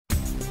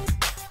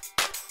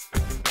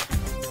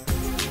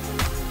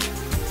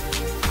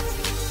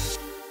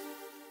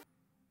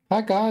Hi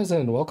guys,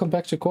 and welcome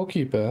back to Core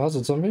Keeper. How's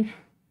it, zombie?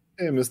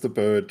 Hey, Mr.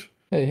 Bird.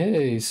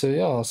 Hey,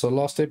 so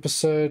last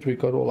episode we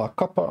got all our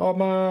copper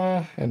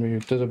armor, and we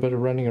did a bit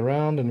of running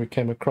around, and we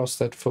came across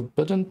that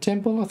forbidden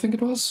temple, I think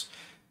it was.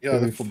 Yeah,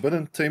 the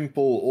Forbidden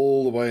Temple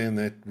all the way in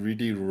that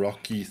really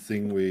rocky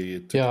thing where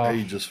it took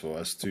ages for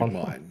us to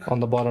mine.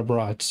 On the bottom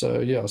right. So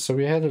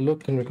we had a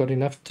look and we got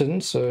enough tin,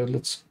 so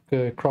let's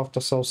craft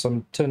ourselves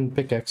some tin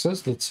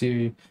pickaxes. Let's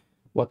see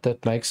what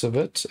that makes of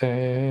it.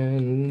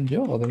 And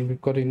yeah, then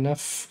we've got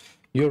enough.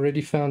 You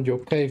already found your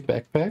cave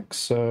backpack,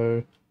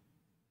 so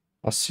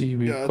I see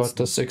we've got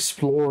this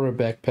explorer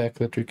backpack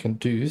that we can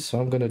do, so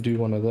I'm going to do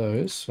one of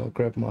those. I'll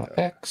grab my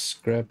axe,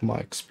 grab my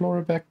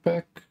explorer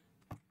backpack.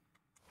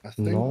 I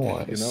think, you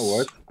know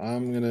what,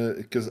 I'm going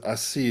to, because I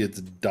see it's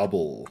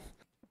double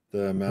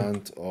the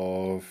amount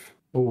of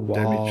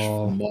damage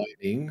from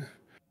mining.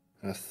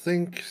 I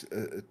think,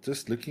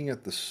 just looking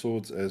at the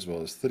swords as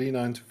well, it's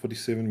 39 to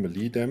 47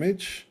 melee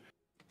damage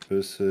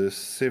versus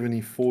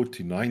 74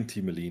 to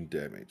 90 melee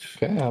damage.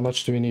 Okay, how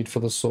much do we need for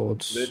the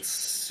swords? That's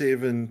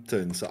 7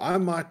 tin. So I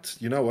might,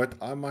 you know what,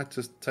 I might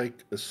just take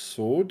a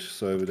sword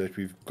so that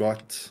we've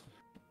got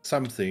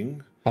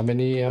something. How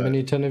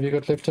many tin have you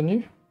got left on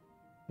you?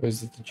 Or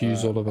is it that you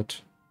use all of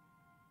it?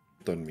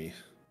 On me.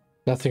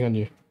 Nothing on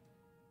you.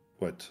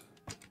 What?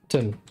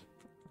 Tin.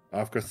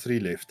 I've got 3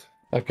 left.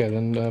 Okay,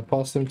 then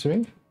pass them to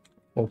me.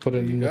 Or put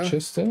it in the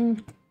chest there.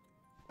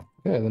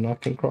 Yeah, then I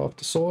can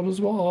craft a sword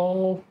as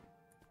well.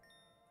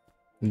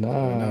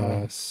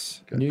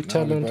 Nice. Okay, new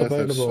talent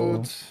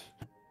available.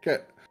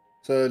 Okay,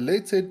 so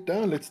let's head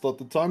down. Let's start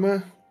the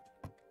timer.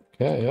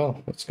 Okay, yeah,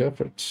 let's go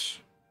for it.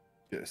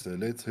 Yeah, so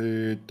let's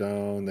head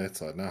down that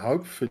side. Now,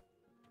 hopefully,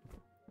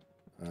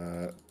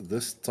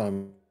 this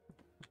time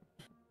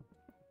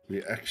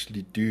we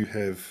actually do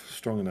have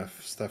strong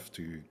enough stuff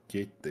to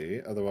get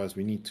there. Otherwise,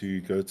 we need to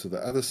go to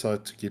the other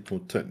side to get more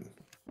tin.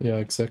 Yeah,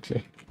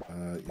 exactly.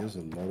 Here's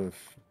a lot of...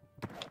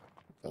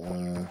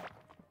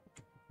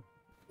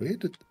 where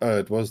did... Oh,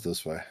 it was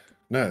this way.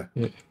 No.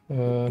 Yeah.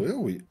 Where are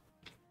we?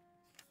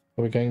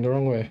 Are we going the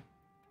wrong way?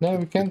 No,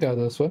 we can go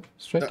this way.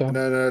 Straight down.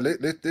 No,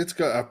 let's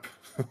go up.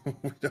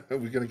 We're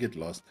going to get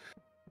lost.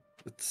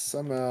 It's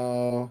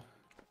somehow...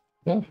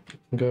 Yeah,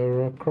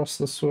 go across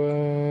this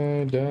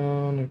way,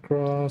 down,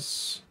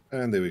 across.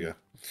 And there we go.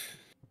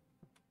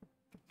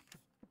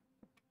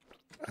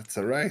 That's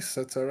a race,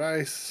 that's a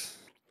race.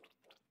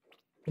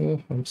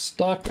 Oh, I'm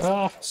stuck.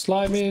 Ah,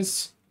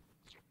 slimies.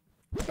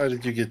 How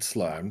did you get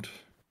slimed?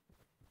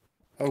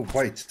 Oh,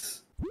 wait.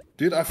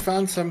 Dude, I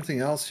found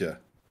something else here.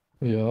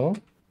 Yeah.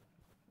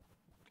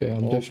 Okay,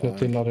 I'm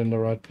definitely not in the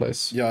right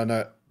place. Yeah,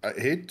 no.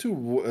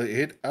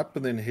 Head up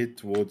and then head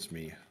towards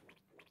me.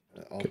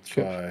 I'll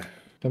try.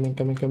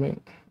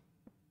 Coming.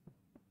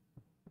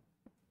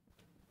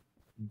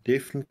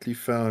 Definitely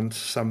found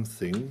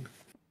something.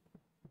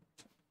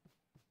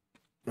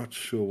 Not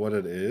sure what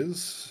it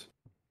is.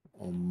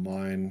 On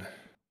mine.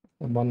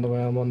 I'm on the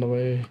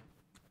way.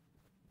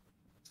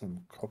 Some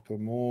copper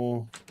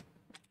more.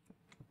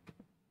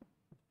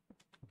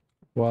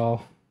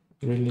 Wow.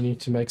 Really need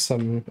to make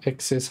some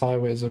excess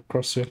highways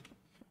across here.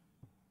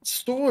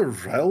 Store a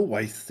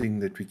railway thing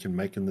that we can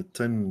make in the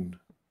tin.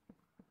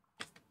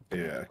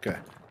 Yeah, okay.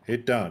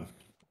 Head down.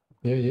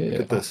 Yeah. Look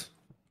at this.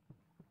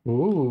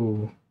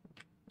 Ooh.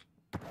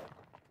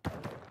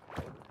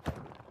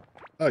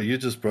 Oh, you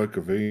just broke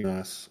a very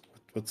nice...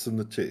 What's in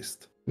the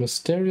chest?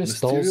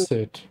 Mysterious doll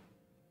set.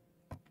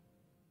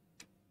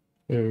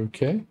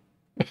 Okay.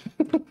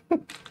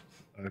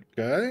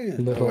 Okay. A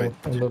little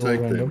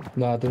random. Them?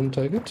 No, I didn't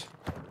take it.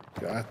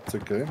 Yeah, that's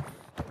okay.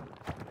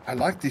 I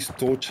like these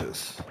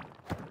torches.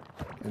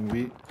 And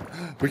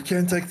we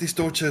can take these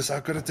torches.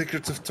 I've got a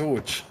decorative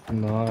torch.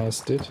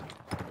 Nice, dude.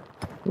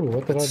 Ooh,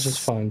 what did I just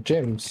find?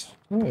 Gems.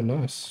 Oh,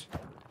 nice.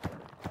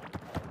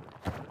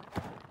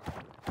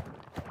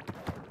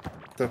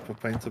 Up a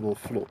paintable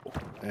floor.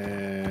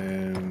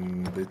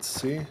 And let's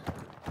see.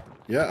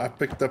 Yeah, I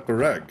picked up a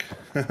rug.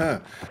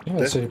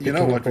 You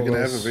know what? We're going to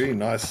have a very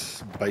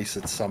nice base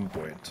at some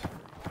point.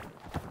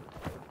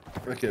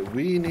 Okay,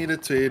 we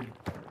needed to head...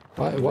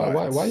 Why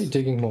are you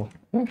digging more?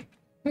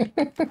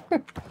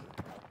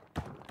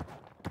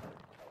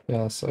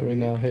 Yeah, so we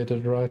now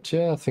headed right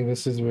here. I think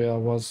this is where I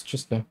was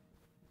just now.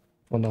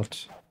 Or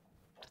not.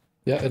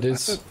 Yeah, it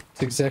is.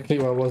 It's exactly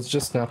where I was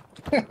just now.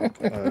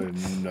 Oh,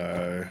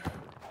 no.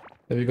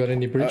 Have you got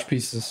any bridge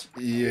pieces?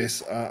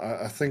 Yes,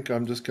 I think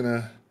I'm just going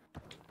to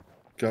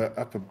go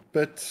up a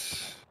bit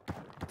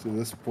to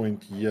this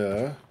point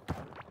here.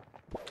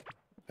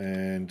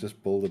 And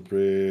just build a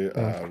bridge.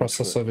 Cross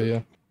us over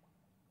here.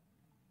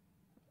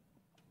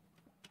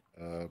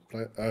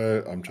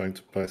 I'm trying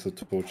to place a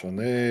torch on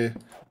there.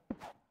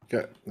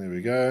 Okay, there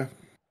we go.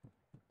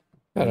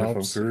 That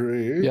helps.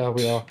 Yeah,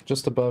 we are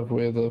just above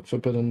where the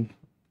Forbidden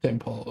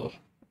Temple.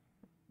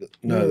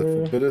 No,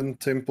 the Forbidden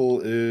Temple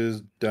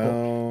is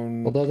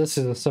down. Although this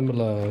is a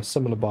similar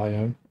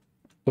biome.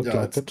 Looked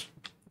like it.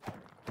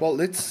 Well,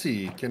 let's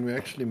see. Can we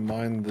actually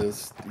mine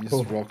these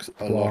rocks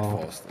a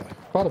lot faster?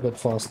 Quite a bit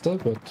faster,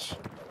 but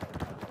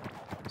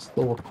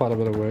still quite a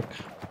bit of work.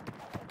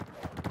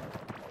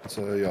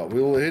 So yeah,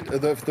 we'll hit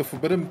the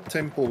Forbidden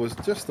Temple was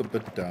just a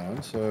bit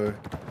down, so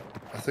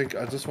I think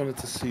I just wanted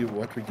to see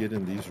what we get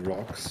in these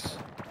rocks.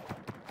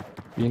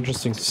 Be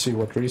interesting to see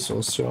what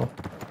resource, yeah.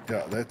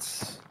 Yeah,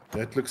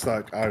 that looks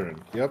like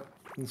iron. Yep,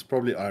 it's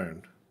probably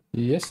iron.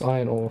 Yes,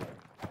 iron ore.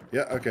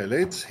 Yeah, okay,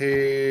 let's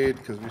head,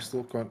 because we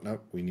still can't, no,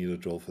 we need a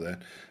drill for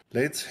that.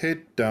 Let's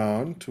head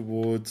down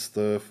towards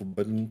the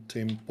Forbidden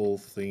Temple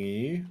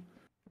thingy.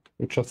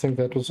 Which I think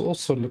that was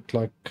also looked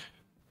like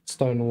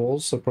stone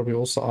walls, so probably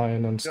also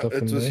iron and stuff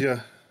in there.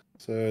 Yeah.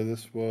 So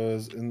this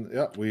was in,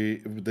 yeah,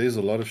 there's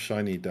a lot of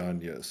shiny down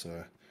here,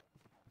 so.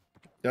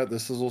 Yeah,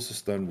 this is also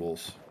stone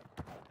walls.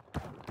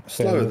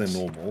 Slower than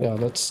normal. Yeah,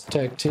 let's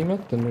tag team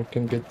it, then we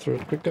can get through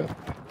it quicker.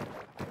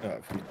 Yeah,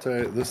 if we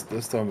take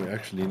this time we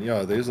actually,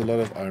 yeah, there's a lot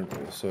of iron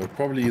ore, so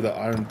probably the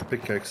iron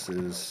pickaxe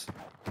is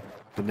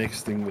the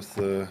next thing with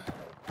the.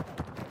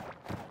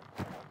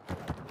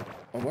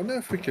 I wonder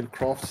if we can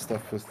craft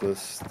stuff with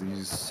these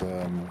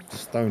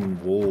stone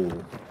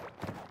wall.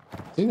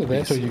 It's either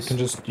that or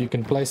you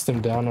can place them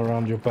down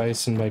around your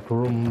base and make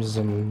rooms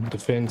and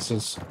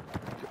defenses.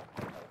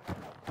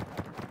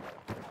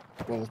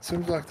 Well, it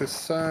seems like there's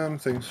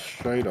something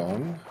straight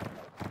on.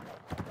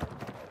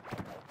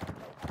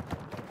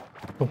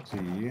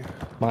 See.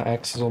 My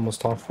axe is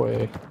almost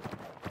halfway.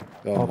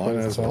 Oh, mine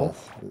as well.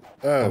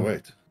 Oh,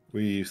 wait.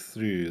 We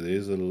through.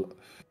 There's a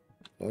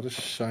lot of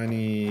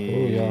shiny.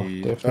 Oh,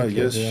 yeah,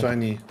 definitely. Oh, yes, yeah.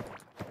 Shiny.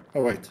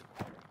 Oh, wait.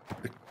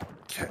 The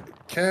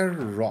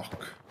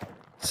Carrock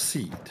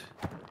seed.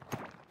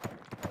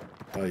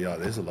 Oh, yeah,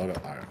 there's a lot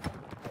of iron.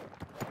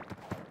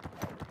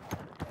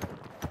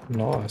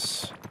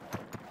 Nice.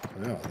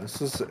 Yeah,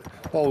 this is.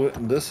 Well,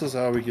 this is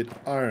how we get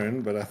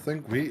iron, but I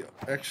think we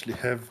actually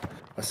have.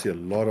 I see a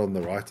lot on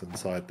the right hand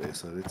side there,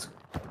 so let's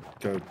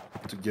go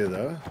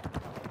together.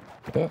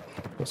 Yeah,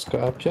 let's go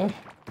up here.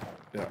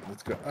 Yeah,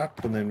 let's go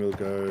up and then we'll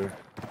go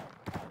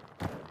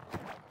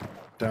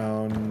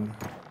down.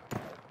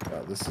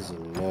 Yeah, this is a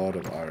lot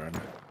of iron.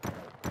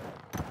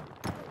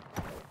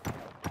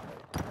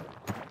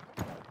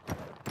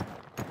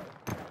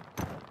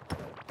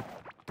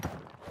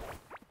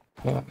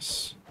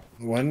 Nice.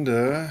 I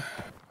wonder,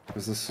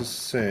 because this is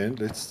sand,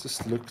 let's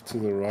just look to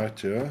the right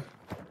here.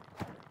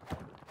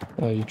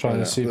 You're trying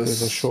to see if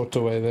there's a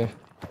shorter way there.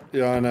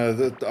 Yeah, I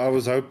know. I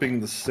was hoping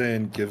the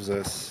sand gives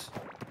us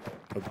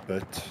a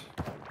bit.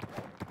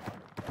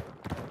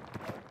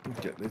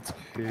 Okay, let's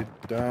head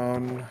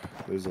down.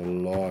 There's a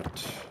lot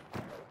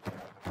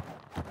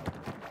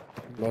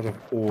of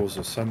ores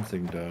or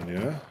something down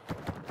here.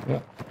 Yeah,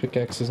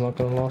 pickaxe is not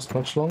going to last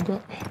much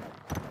longer.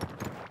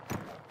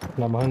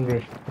 And I'm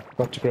hungry. I've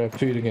got to grab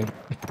food again.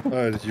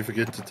 Oh, did you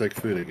forget to take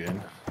food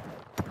again?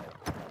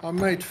 I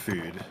made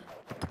food.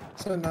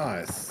 So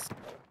nice.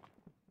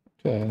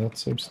 Okay, that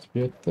seems to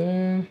be it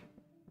there.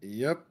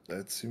 Yep,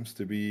 that seems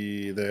to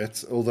be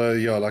that. Although,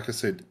 yeah, like I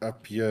said,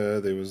 up here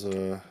there was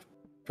a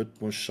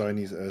bit more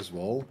shinies as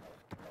well.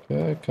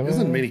 Okay, come on. There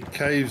isn't many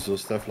caves or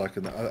stuff like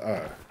in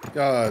the.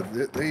 Yeah,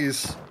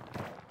 these.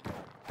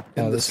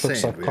 Yeah, this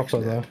looks like copper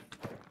though.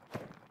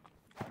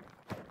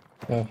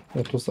 Yeah,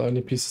 that was the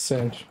only piece of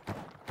sand.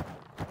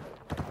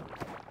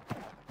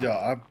 Yeah,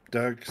 I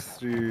dug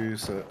through,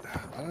 so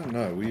I don't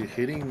know. We're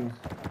heading.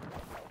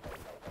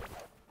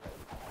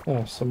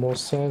 Oh, some more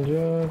sand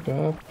here.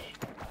 Go up.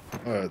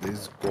 Oh,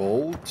 there's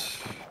gold.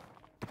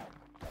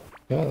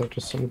 Yeah,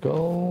 there's some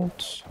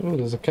gold. Oh,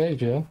 there's a cave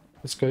here.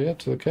 Let's go here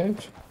to the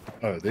cave.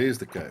 Oh, there's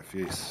the cave.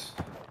 Yes,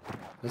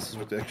 this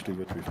is actually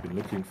what we've been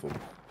looking for.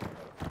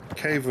 A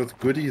cave with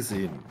goodies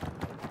in.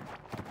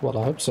 Well,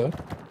 I hope so.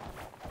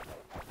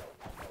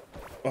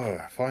 Oh,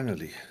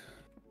 finally.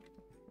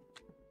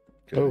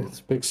 Okay, oh, it's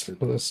big the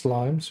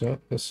slimes, yeah.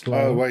 The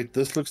slime. Oh, wait,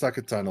 this looks like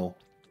a tunnel.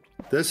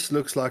 This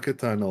looks like a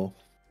tunnel.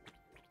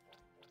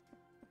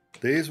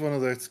 There's one of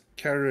those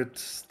carrot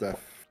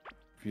stuff,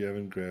 if you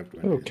haven't grabbed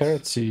one. Oh, yet.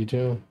 Carrot seed,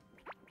 yeah.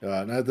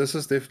 Yeah, no, this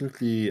is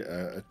definitely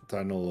a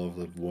tunnel of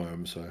the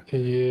worm, so...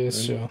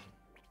 Yes, yeah.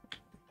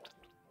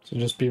 So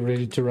just be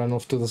ready to run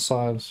off to the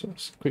sides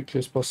as quickly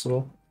as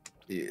possible.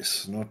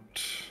 Yes, not...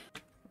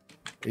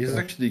 He's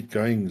actually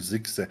going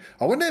zigzag.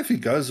 I wonder if he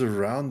goes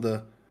around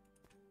the...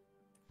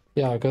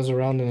 Yeah, it goes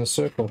around in a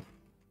circle.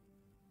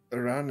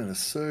 Around in a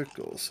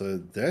circle, so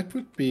that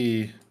would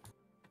be...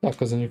 Yeah,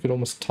 because then you could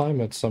almost time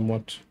it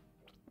somewhat.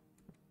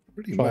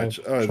 Pretty much.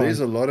 Oh,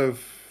 there's a lot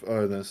of...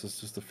 Oh, this is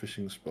just a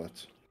fishing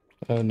spot.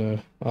 Oh no,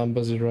 I'm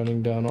busy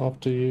running down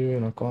after you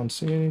and I can't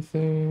see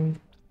anything.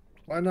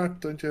 Why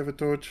not? Don't you have a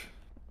torch?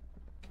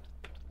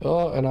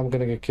 Oh, and I'm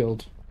gonna get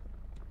killed.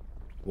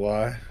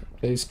 Why?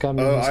 He's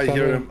coming. Oh, he's I coming.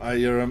 hear him. I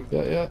hear him.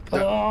 Yeah, yeah.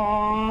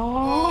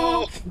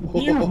 Oh,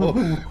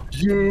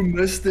 you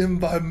missed him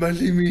by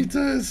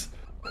millimeters.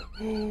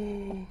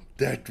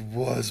 That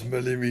was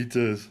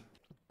millimeters.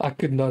 I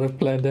could not have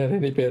planned that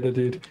any better,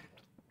 dude.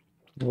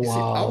 Wow. See,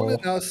 I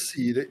want to now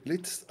see.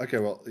 Let's. Okay,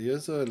 well,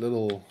 here's a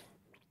little.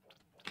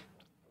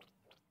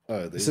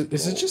 Oh, is it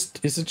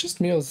just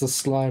me or is the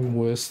slime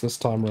worse this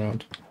time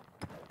around?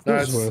 No,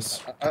 it's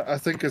worse. I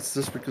think it's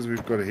just because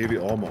we've got a heavy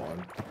armor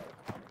on.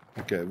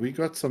 Okay, we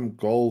got some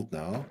gold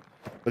now.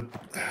 But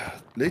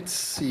let's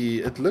see.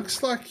 It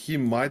looks like he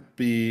might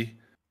be...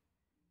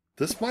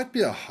 This might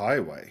be a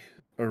highway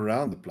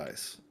around the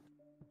place.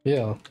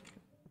 Yeah.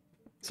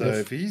 So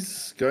if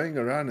he's going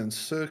around in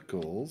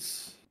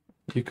circles...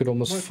 You could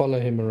almost follow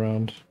him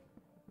around.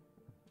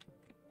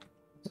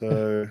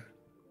 So...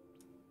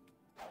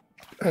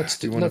 let's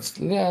do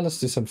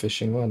some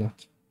fishing, why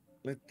not?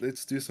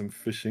 Let's do some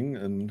fishing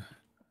and...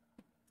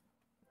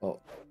 Oh.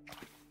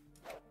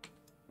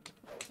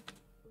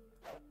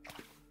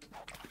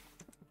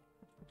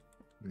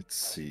 Let's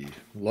see.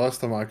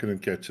 Last time I couldn't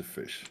catch a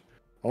fish.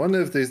 I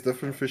wonder if there's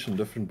different fish in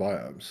different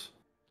biomes.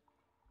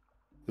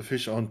 The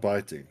fish aren't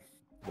biting.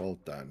 Well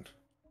done.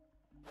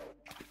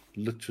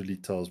 Literally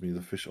tells me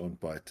the fish aren't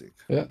biting.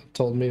 Yeah,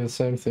 told me the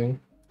same thing.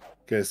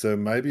 Okay, so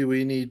maybe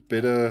we need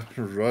better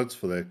rods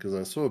for that, because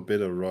I saw a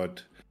better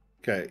rod.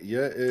 Okay,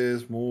 here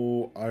is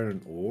more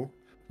iron ore.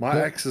 My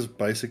axe is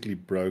basically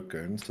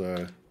broken,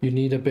 so... You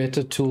need a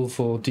better tool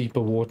for deeper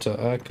water.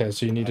 Okay,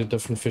 so you need a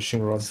different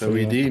fishing rod. So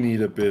we do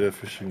need a better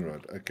fishing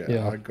rod. Okay,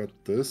 yeah. I got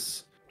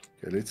this.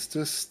 Okay, let's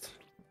just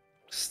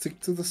stick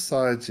to the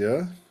sides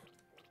here.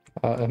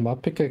 And my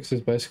pickaxe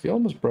is basically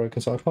almost broken,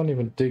 so I can't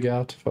even dig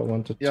out if I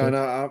wanted to. Yeah,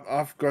 no,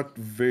 I've got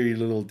very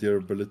little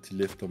durability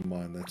left on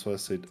mine. That's why I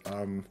said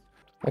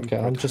okay,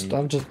 I'm just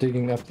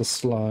digging up the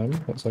slime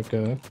as I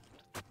go.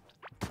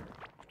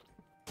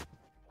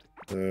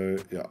 So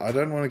yeah, I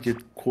don't want to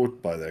get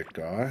caught by that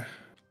guy.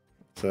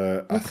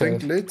 So I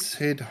think let's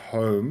head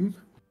home.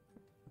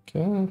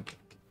 Okay.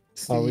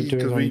 See,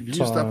 because we've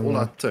used up all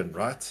our tin,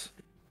 right?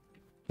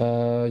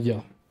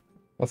 Yeah.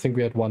 I think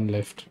we had one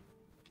left.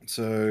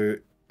 So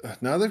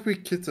now that we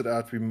kitted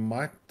out, we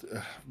might,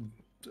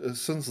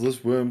 since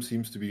this worm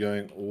seems to be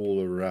going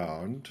all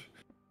around,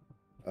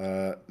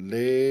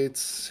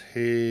 let's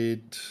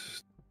head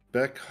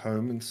back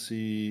home and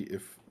see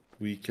if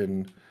we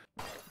can...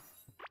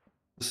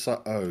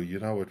 Oh, you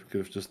know what? We could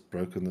have just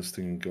broken this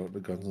thing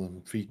and gotten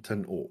some free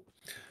tin ore.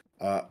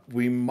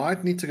 We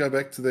might need to go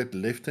back to that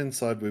left-hand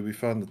side where we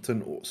found the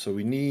tin ore. So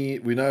we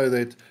know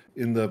that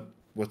in the,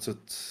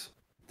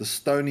 the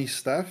stony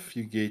stuff,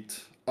 you get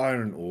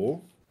iron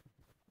ore.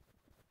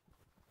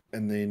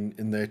 And then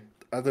in that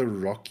other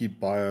rocky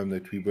biome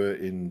that we were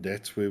in,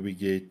 that's where we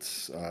get...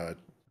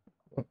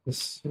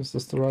 is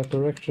this the right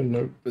direction?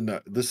 No. No,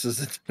 this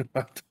isn't the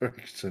right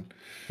direction.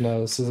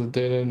 No, this is a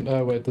dead end.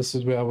 Oh, wait, this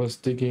is where I was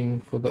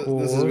digging for the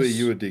ores. This is where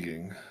you were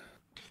digging.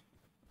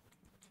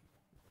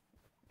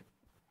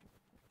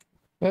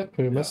 Yeah,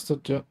 we missed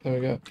it. Yeah, there we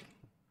go. I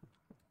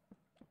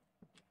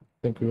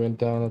think we went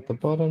down at the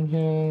bottom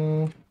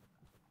here.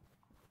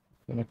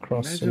 And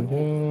across in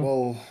here.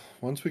 Well,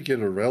 once we get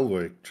a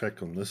railway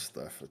track on this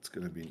stuff, it's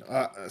going to be...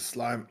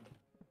 slime.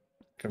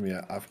 Come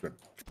here, I've got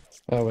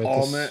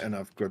armor and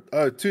I've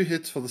got... 2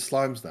 hits for the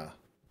slimes now.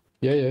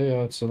 Yeah,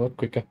 it's a lot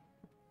quicker.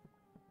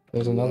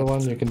 There's another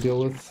one you can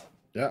deal with.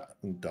 Yeah,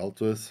 dealt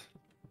with.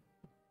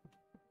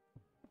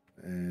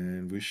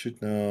 And we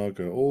should now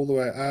go all the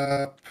way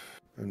up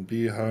and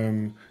be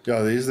home.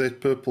 Yeah, there's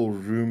that purple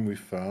room we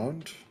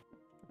found.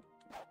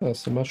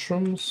 That's the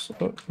mushrooms.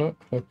 Oh, no,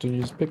 I have to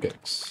use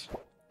pickaxe.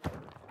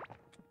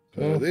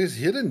 So there's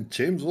hidden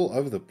gems all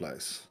over the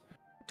place.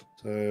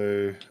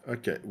 So,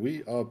 okay,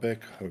 we are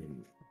back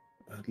home.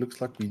 It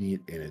looks like we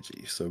need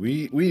energy. So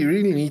we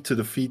really need to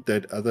defeat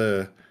that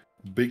other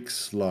big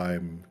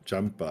slime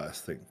jumper, I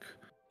think.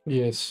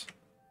 Yes.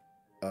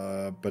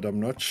 But I'm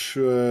not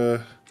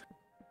sure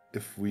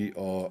if we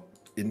are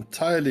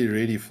entirely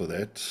ready for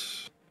that.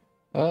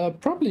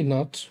 Probably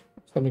not.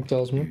 Something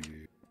tells me.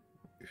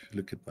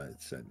 Look at my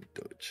shiny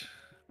torch.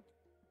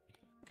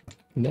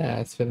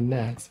 Nice, very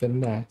nice, very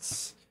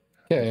nice.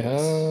 Okay,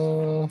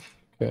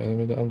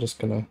 okay, I'm just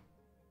gonna...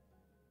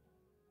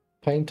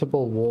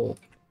 Paintable wall.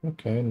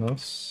 Okay,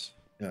 nice.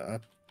 Yeah, I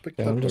picked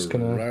up a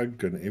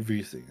rug and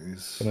everything.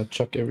 Gonna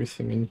chuck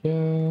everything in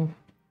here.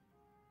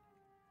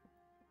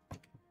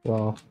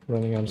 Wow,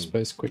 running out of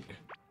space quick.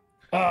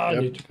 I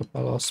need to get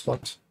my last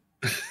spot.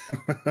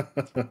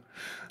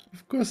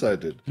 Of course I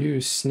did.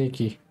 You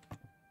sneaky.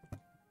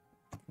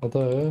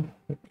 Although,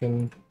 we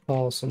can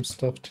pile some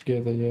stuff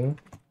together here.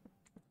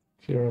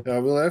 Yeah,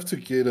 we'll have to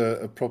get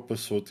a proper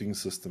sorting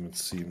system, it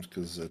seems,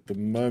 because at the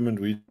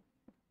moment we...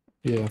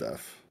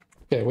 stuff.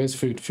 Okay, where's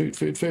food?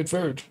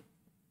 Food!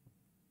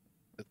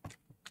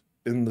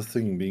 In the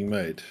thing being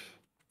made.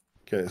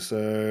 Okay,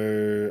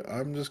 so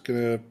I'm just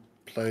gonna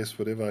place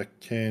whatever I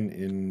can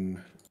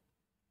in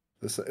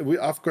this.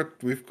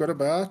 We've got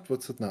about,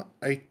 what's it now?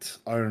 8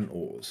 iron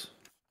ores.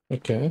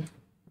 Okay.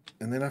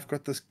 And then I've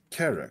got this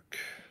carrot.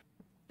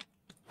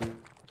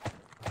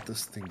 What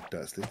this thing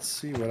does. Let's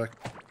see what I've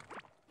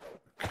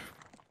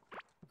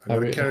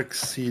got a carrot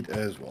seed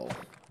as well.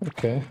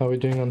 Okay, how are we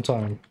doing on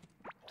time?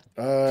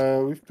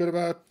 We've got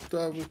about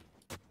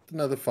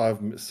another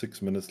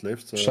 5-6 minutes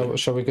left. So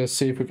shall we go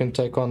see if we can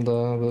take on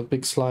the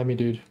big slimy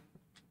dude?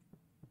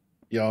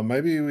 Yeah,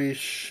 maybe we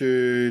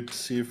should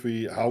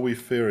see how we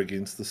fare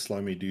against the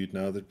slimy dude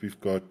now that we've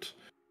got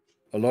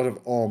a lot of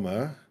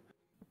armor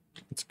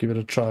Let's give it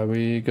a try.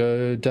 We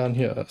go down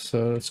here.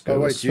 So let's go.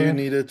 Oh wait, you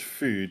needed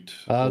food.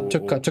 I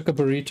took a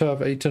burrito.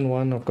 I've eaten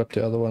one. I've got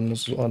the other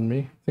ones on me.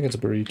 I think it's a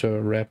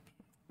burrito wrap.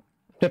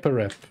 Pepper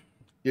wrap.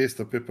 Yes,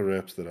 the pepper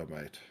wraps that I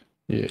made.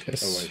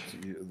 Yes. Oh wait,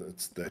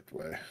 that's that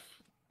way.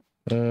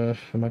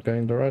 Am I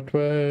going the right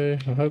way?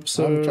 I hope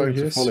so. I'm trying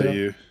to follow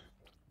you.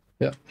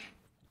 Yeah.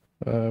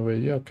 Where are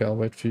you? Okay, I'll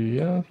wait for you.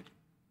 Yeah.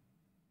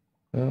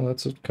 Oh,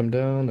 that's it. Come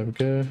down. There we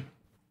go.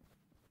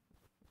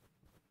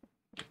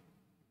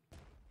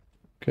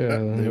 Okay,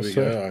 there we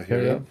go. I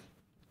hear him.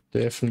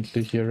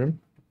 Definitely hear him.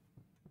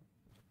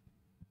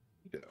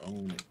 Okay,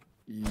 I'm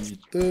gonna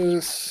eat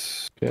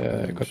this.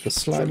 Okay, I got the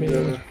slimy.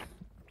 Okay,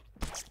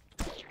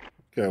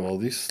 well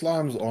these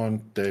slimes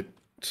aren't that.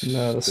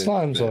 No, the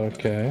slimes are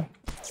okay.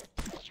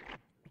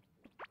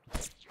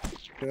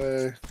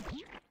 Okay.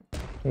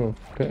 Oh,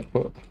 okay.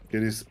 Well.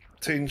 Get his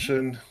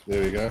attention.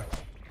 There we go.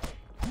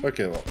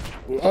 Okay, well.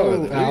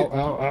 Oh,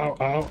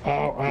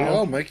 ow. We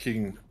are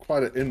making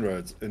quite an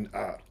inroads in.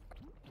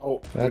 Oh,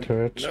 that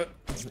hurts. No,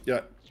 yeah.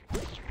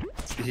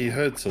 He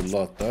hurts a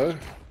lot though.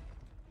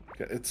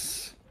 Okay,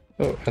 it's.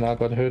 Oh, and I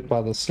got hurt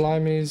by the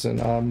slimies, and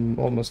I'm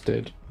almost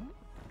dead.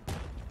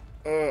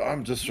 Oh,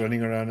 I'm just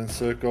running around in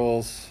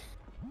circles.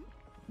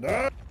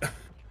 No.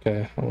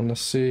 Okay, I want to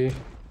see.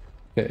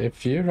 Okay,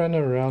 if you run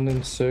around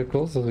in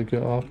circles, does it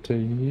go after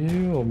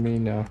you or me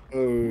now?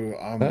 Oh,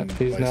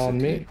 he's now on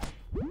me.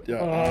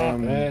 Yeah.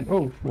 And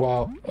oh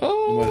wow.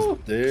 Oh,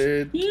 almost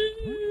dead.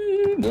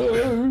 No,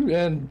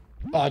 and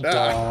I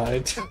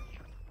died.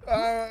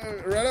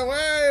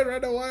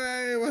 Run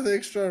away with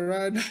extra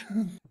run.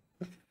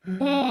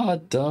 I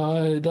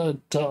died.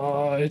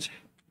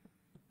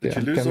 Did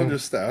you lose all your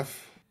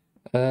stuff?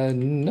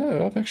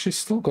 No, I've actually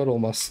still got all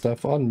my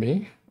stuff on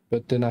me,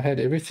 but then I had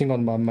everything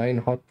on my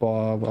main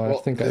hotbar. I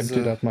think I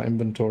emptied out my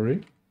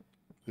inventory.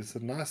 There's a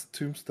nice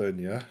tombstone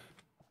here.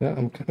 Yeah,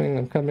 I'm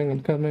coming.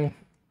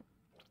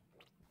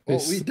 Well,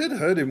 we did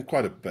hurt him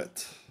quite a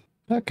bit.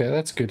 Okay,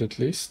 that's good at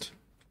least.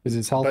 Is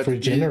his health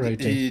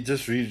regenerating? He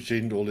just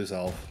regened all his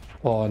health.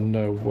 Oh,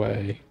 no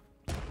way.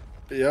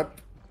 Yep.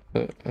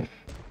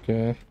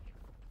 Okay.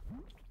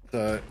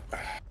 So,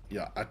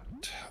 yeah,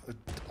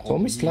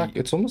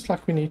 it's almost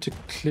like we need to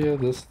clear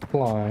this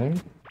slime.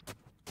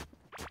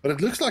 But it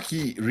looks like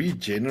he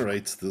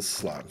regenerates this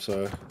slime,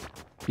 so...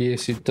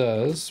 Yes, it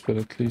does, but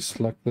at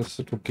least like this,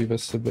 it will give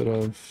us a bit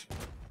of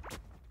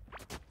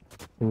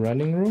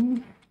running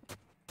room.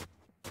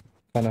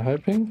 Kind of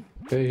hoping.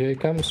 Okay, here he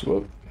comes.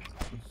 Whoa.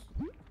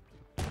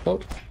 Oh.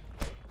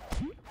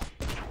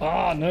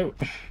 Ah, no.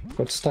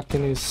 Got stuck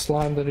in his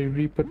slime that he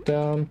re-put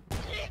down.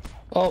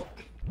 Oh.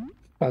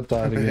 I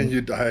died again. And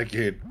you die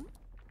again.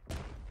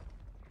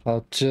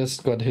 I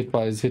just got hit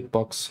by his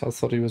hitbox. I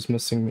thought he was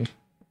missing me.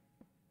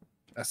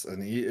 Yes,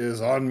 and he is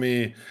on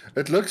me.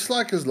 It looks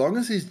like as long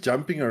as he's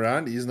jumping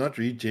around, he's not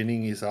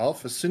regenerating his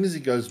health. As soon as he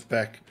goes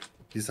back,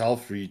 his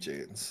health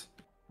regens.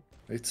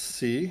 Let's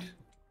see.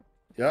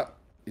 Yeah,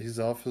 his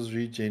health is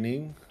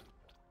regening.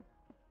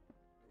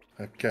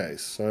 Okay,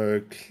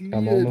 so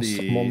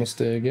clearly... I'm almost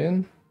there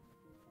again.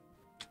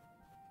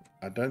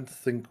 I don't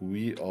think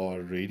we are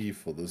ready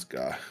for this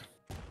guy.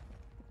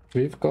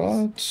 We've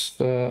got...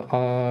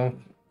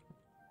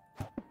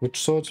 which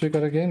swords we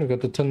got again? We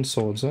got the tin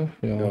swords, huh?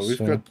 Yeah, we've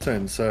got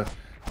 10, so...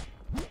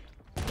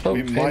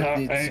 we might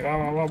need...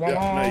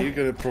 no, you're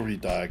gonna probably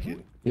die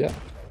again. Yeah.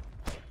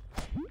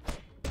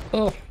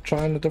 Oh,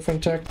 trying a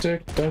different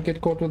tactic. Don't get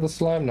caught with the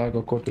slime. No, I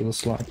got caught with the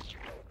slime.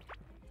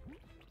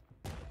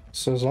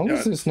 So as long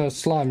as there's no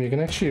slime, you can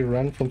actually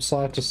run from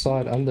side to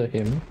side under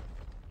him.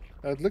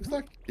 It looks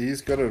like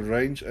he's got a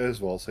range as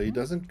well, so he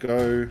doesn't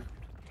go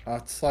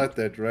outside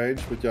that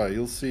range. But yeah,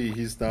 you'll see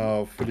he's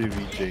now fully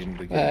regened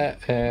again.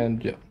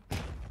 And yeah.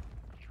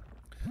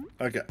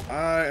 Okay,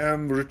 I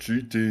am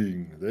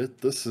retreating.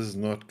 This is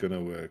not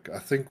gonna work. I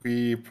think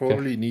we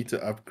probably need to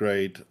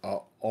upgrade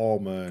our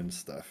armor and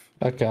stuff.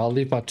 Okay, I'll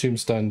leave my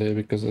tombstone there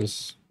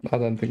because I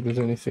don't think there's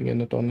anything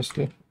in it,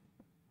 honestly.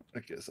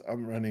 Okay, so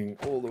I'm running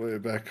all the way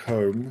back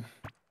home.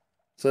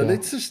 So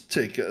let's just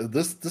check.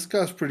 This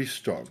guy's pretty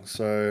strong.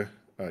 So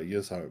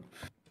here's home.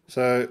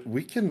 So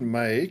we can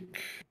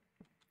make...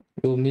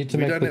 We'll need to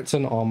make the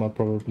tin armor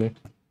probably.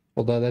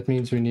 Although that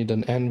means we need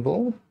an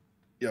anvil.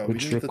 Yeah,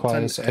 which we need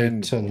requires the tin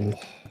a tin.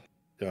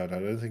 Yeah, and I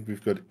don't think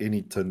we've got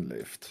any tin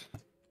left.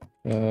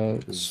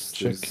 Let's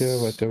check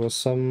here. Wait, there was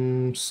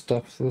some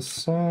stuff this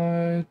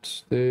side.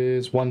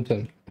 There's one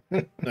tin.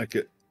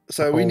 Okay.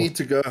 So we need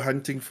to go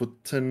hunting for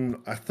tin.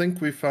 I think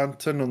we found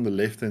tin on the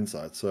left-hand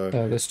side. So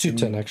there's two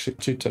tin, actually.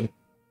 2 tin.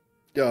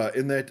 Yeah,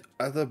 in that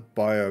other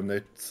biome,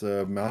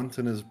 that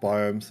mountainous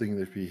biome thing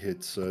that we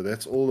hit. So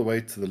that's all the way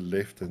to the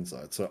left-hand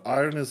side. So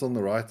iron is on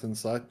the right-hand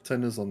side.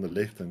 Tin is on the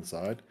left-hand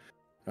side.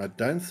 I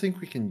don't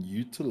think we can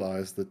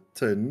utilize the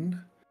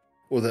tin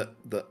or the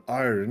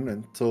iron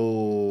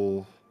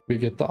until... we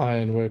get the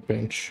iron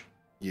workbench.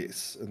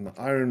 Yes, and the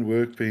iron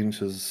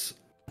workbench is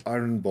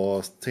iron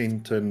bars,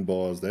 10 tin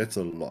bars. That's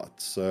a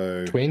lot.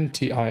 So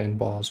 20 iron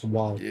bars.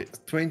 Wow. Yeah,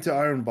 20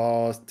 iron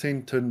bars,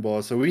 10 tin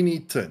bars. So we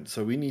need tin.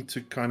 So we need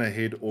to kind of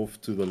head off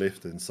to the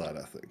left-hand side,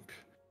 I think.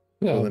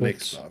 Yeah, for the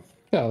next time.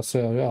 Yeah,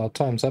 so yeah,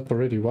 time's up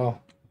already. Wow.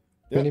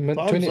 20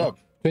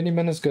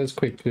 minutes goes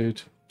quick,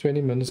 dude.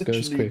 20 minutes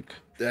Literally, goes quick.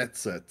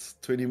 That's it.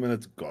 20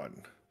 minutes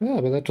gone. Yeah,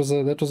 but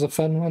that was a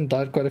fun one.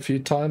 Died quite a few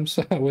times.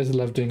 I always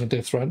love doing a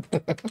death run.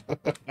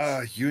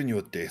 You and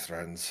your death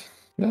runs.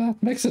 Yeah,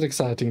 makes it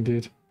exciting,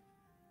 dude.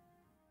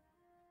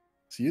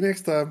 See you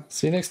next time.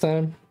 See you next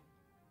time.